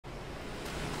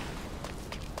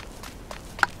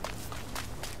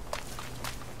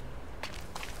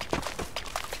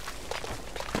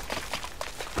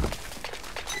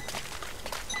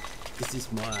this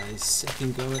is my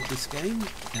second go at this game,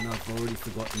 and I've already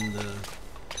forgotten the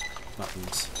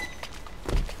buttons.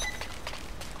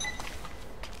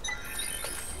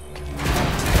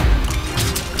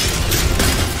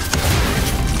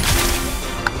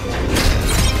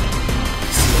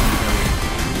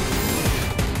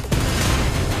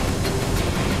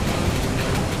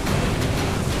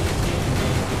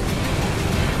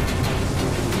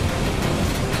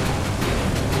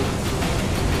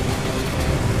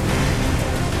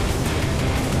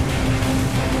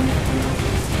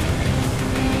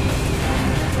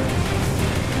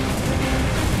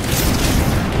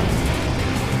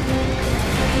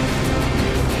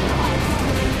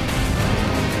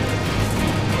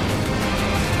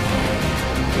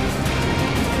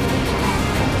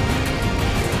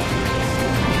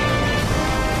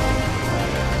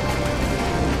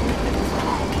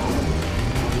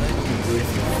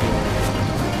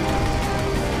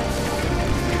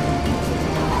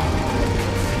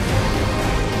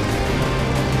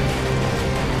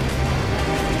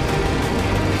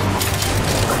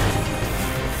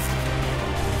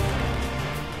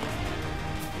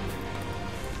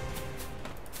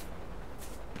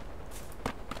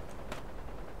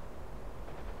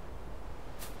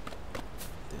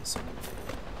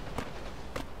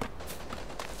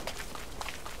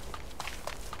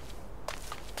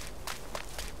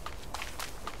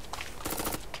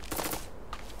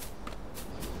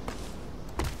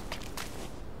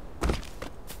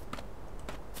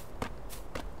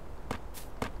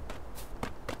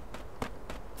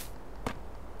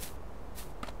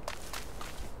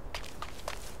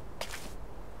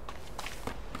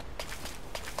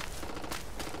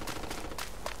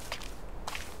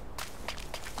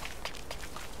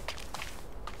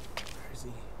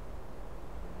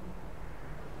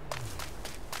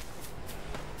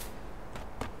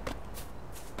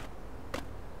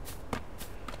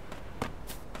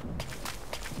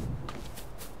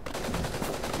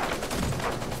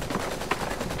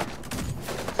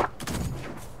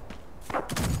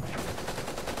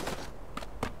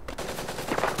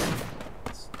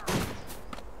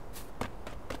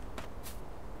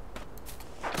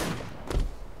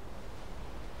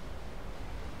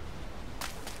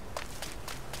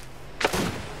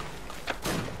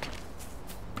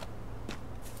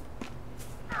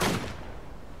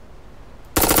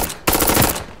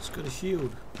 Got a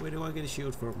shield. Where do I get a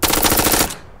shield from?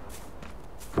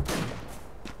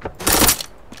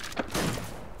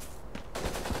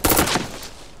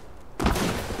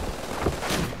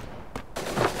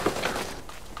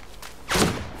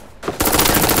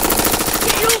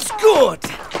 Feels good.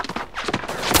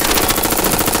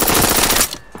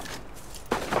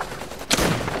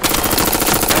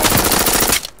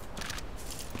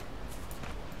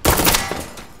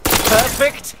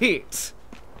 Perfect hit.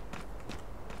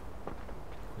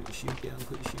 Put your shield down,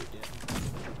 put your shield down.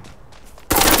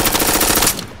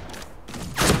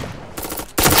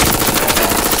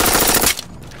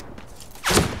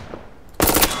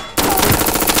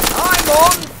 I'm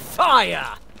on fire!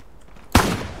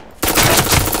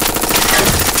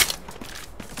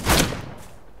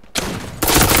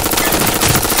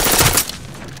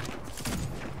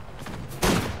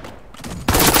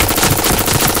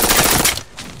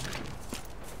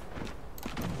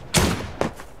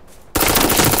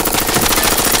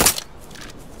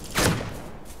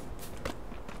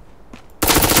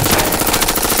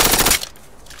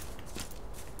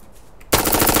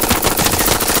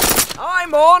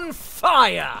 I'm on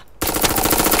fire!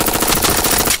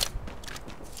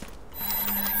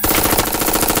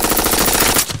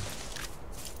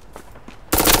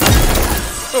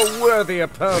 A worthy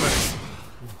opponent.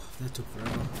 Oh, that took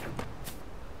forever.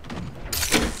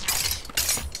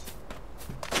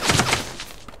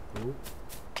 Oh.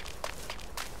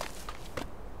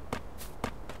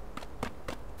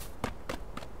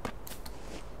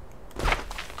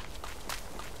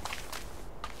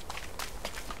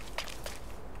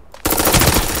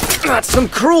 That's some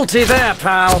cruelty there,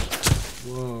 pal.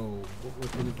 Whoa, what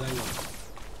weapon have they got?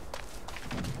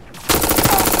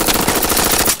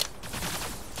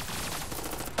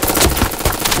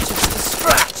 Just a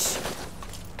scratch.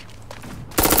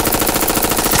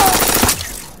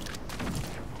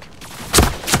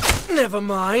 Never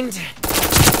mind.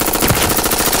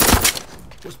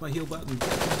 What's my heal button?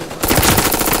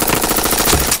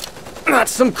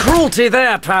 That's some cruelty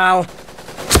there, pal.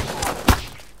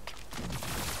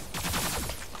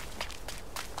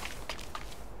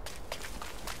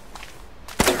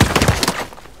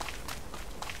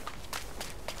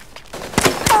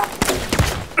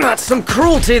 That's some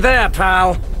cruelty there,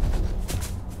 pal.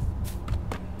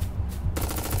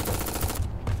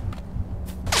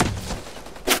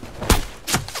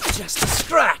 Just a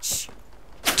scratch.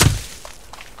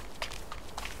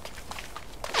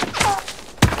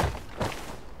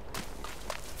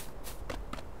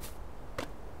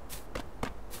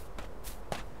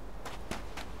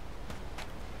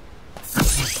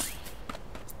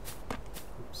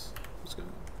 Oops. What's going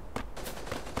on?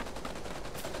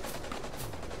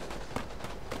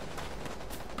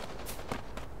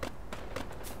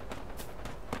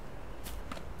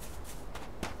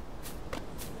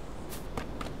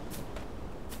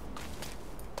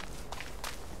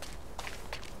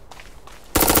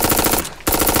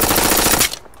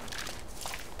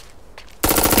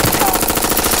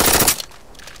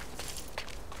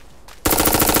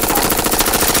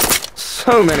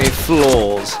 So many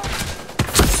flaws.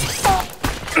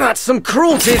 That's some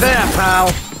cruelty there, pal.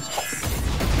 It's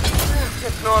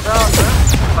not hard,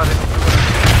 but it's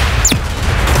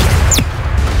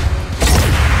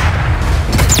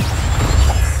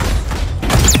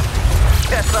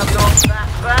guess I'm not that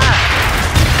bad.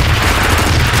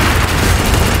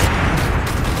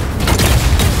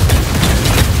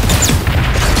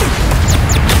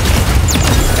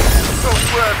 A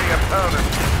worthy opponent.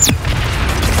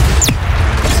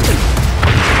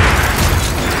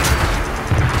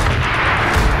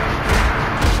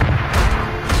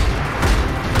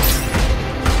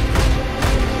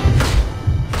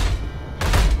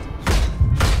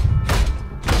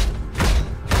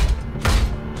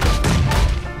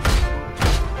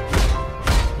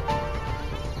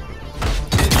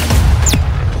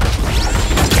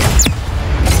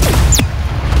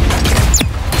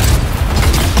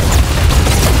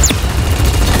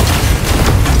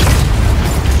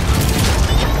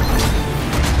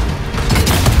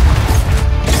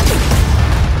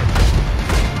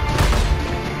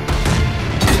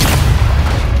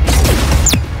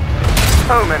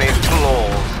 So many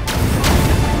flaws.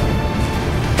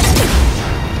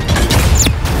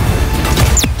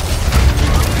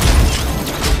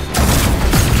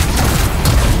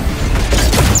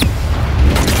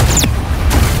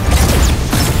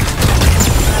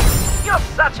 You're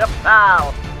such a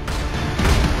pal.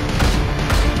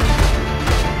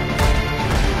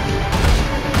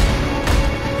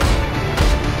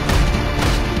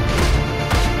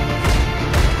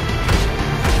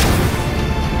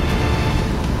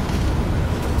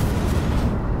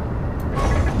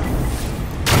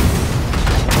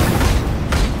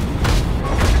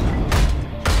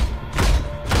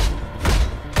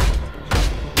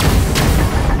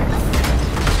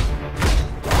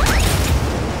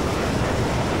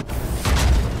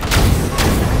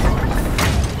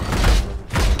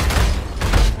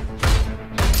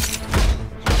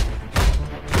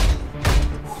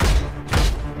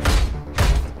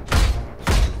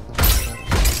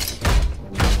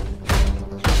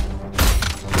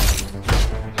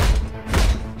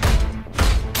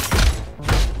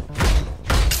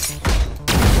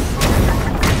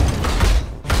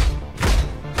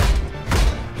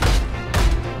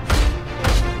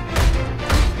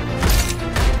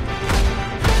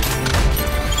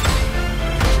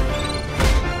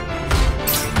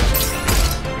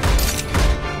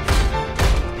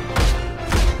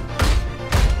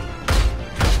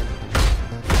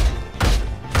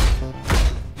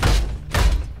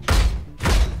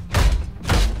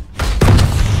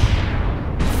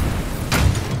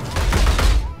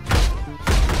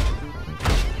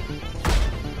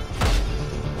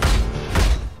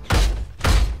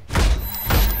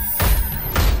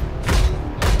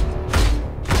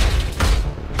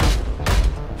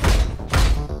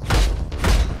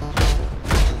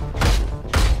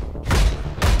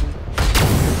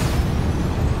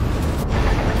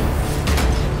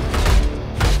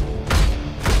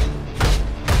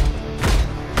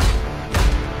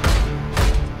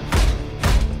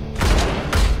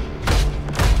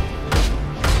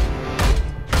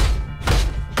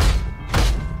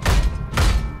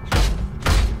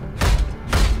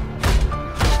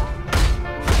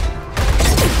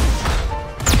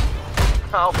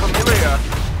 How familiar.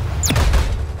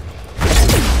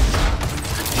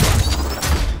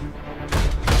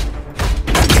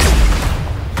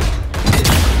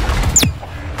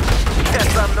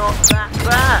 Guess I'm not that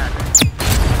bad.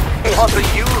 What are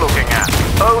you looking at?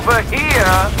 Over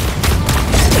here?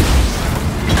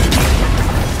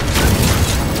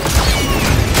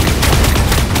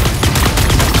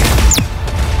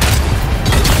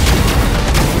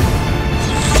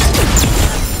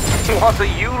 What are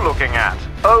you looking at?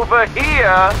 Over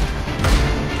here?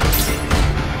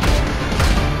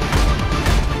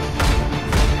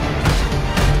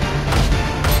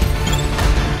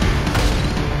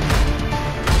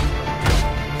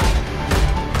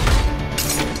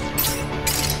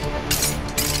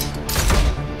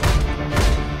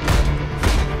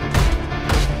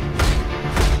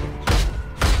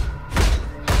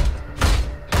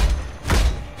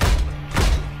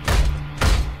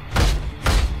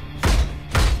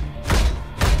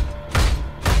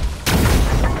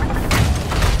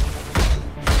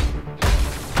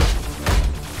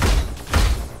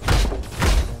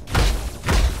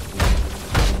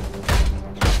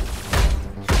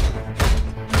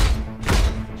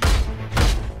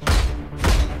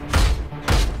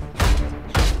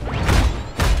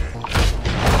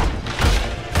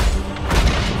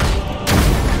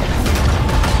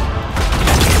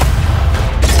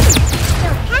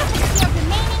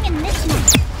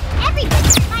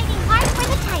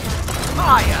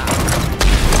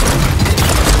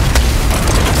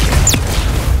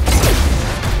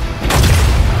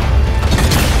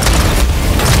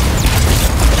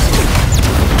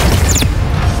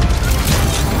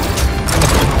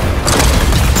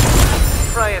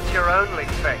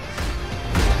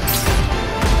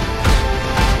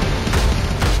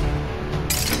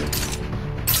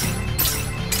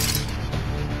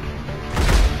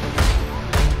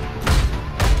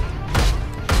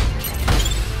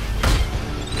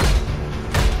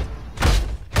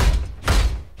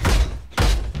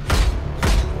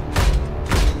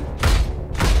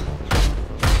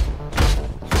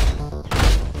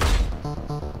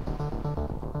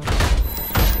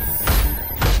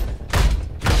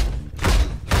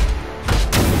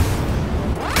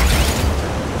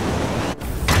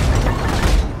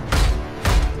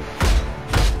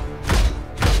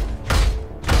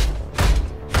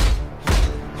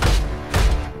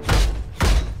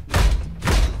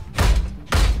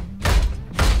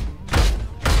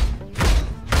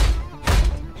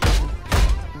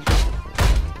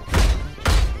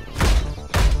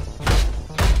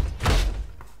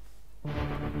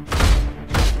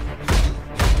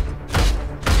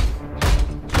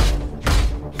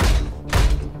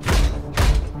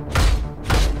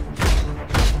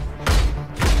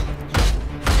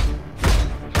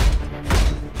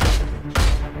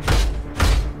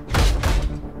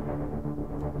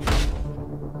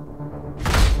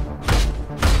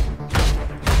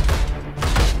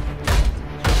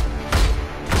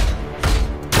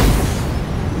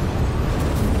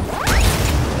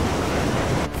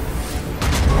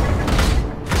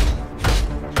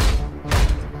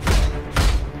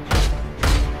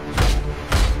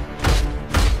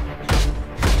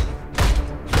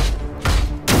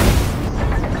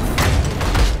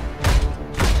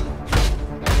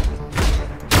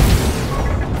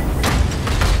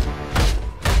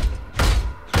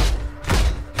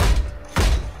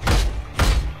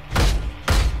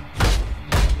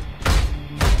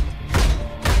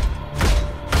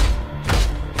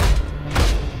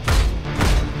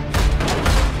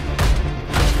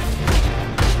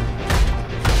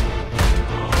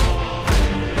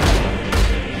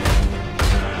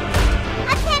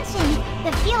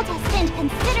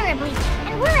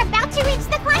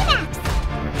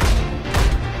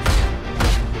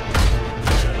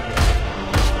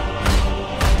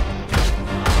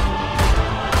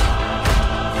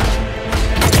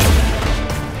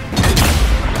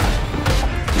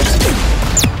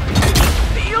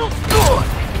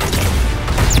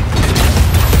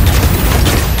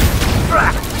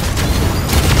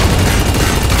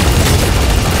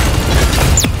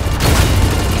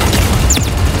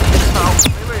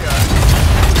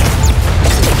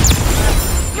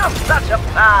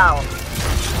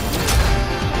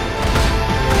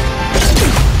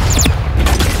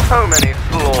 So many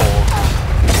flaws.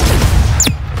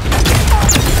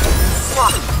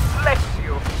 Mwah, bless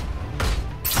you.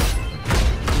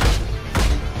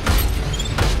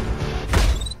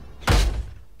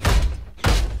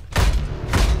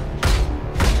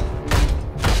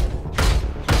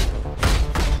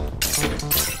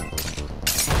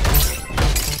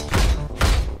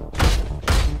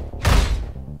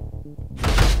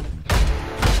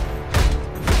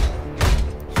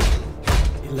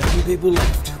 People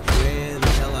left. Where the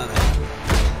hell are they?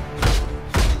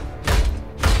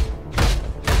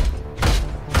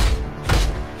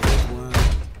 There's one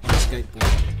on a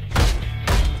skateboard.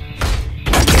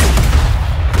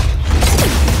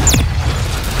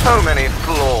 So many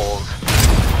flaws.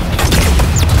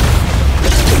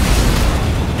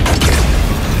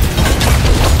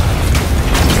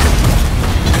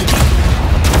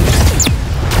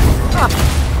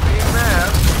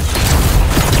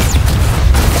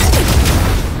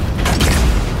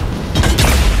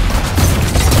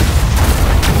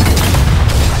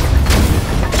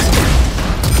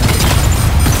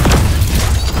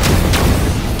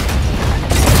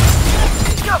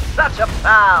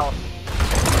 Ow!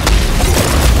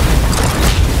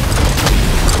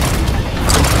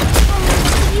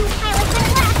 You pilots are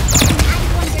left! I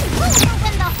wonder who will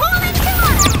win the whole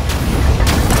enchilada!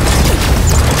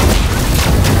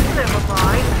 Never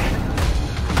mind.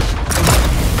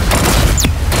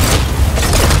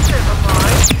 Never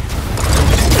mind.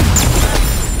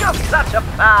 You're such a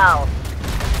pal!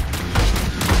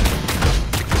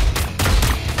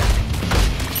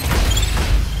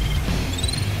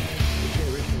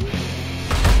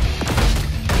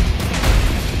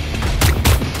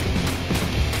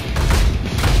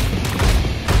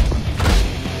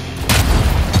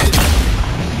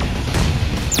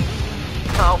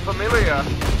 Familiar.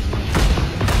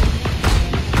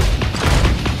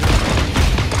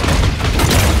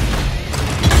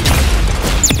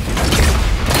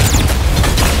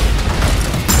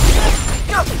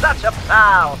 You're such a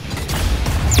pal.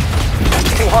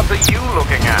 What are you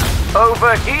looking at?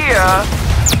 Over here.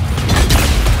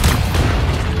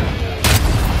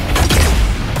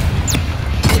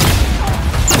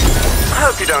 I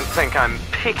hope you don't think I'm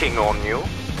picking on you.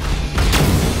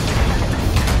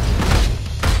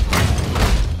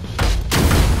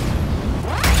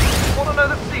 Know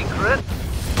the secret?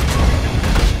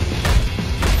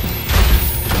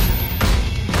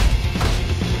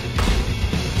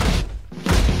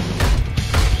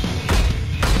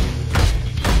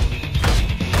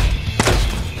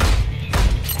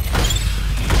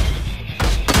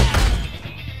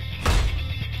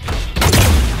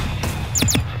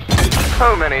 So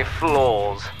many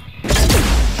flaws.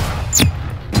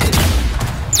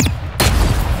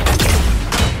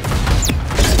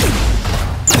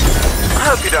 I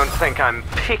hope you don't think I'm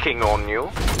picking on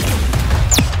you.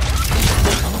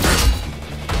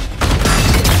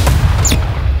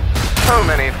 So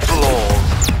many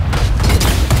flaws.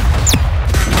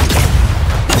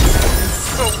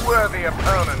 A worthy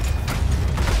opponent.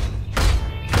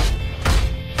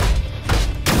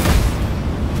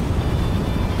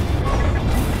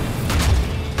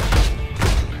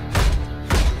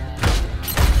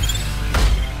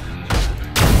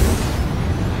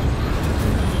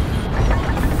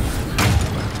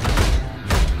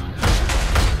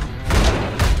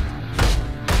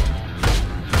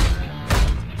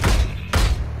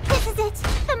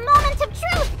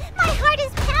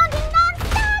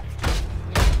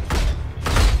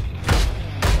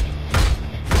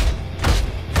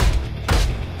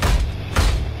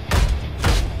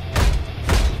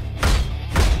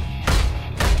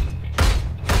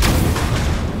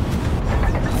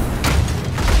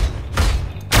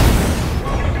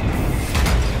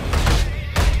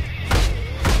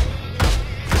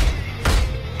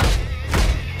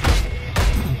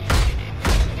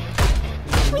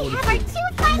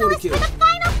 finalists for the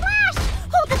final flash!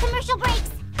 Hold the commercial breaks!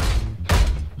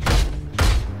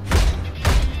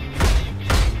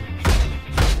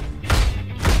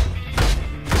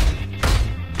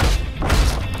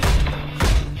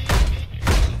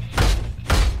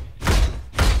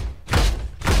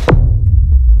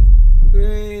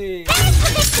 Hooray! There's the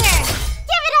victor!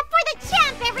 Give it up for the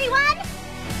champ, everyone!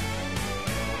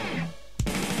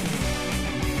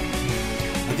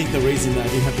 I think the reason that I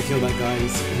didn't have to kill that guy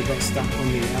is he got stuck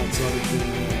on the outside of the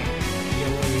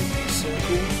yellow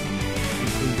circle and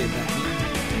couldn't get back in.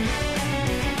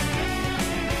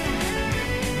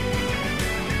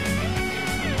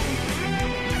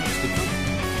 That's good fun.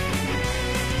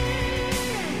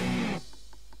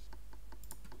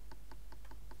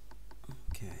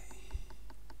 Okay.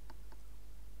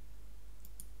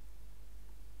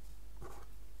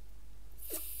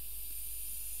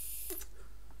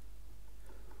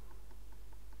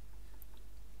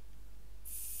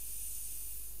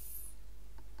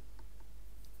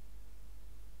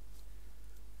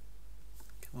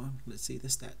 Come on, let's see the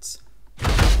stats.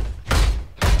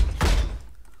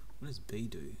 What does B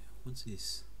do? What's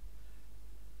this?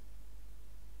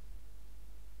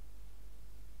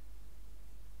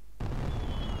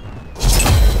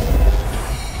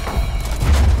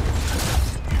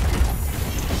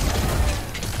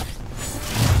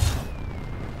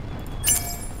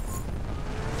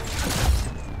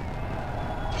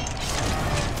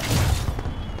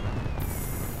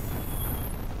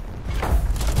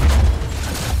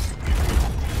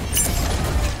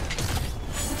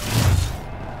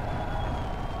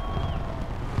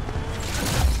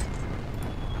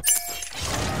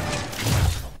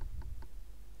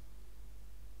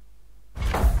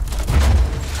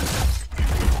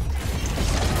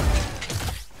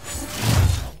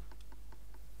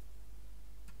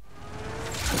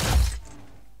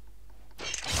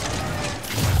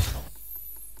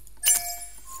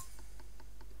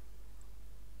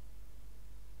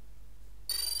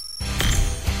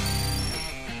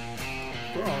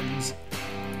 Bronze.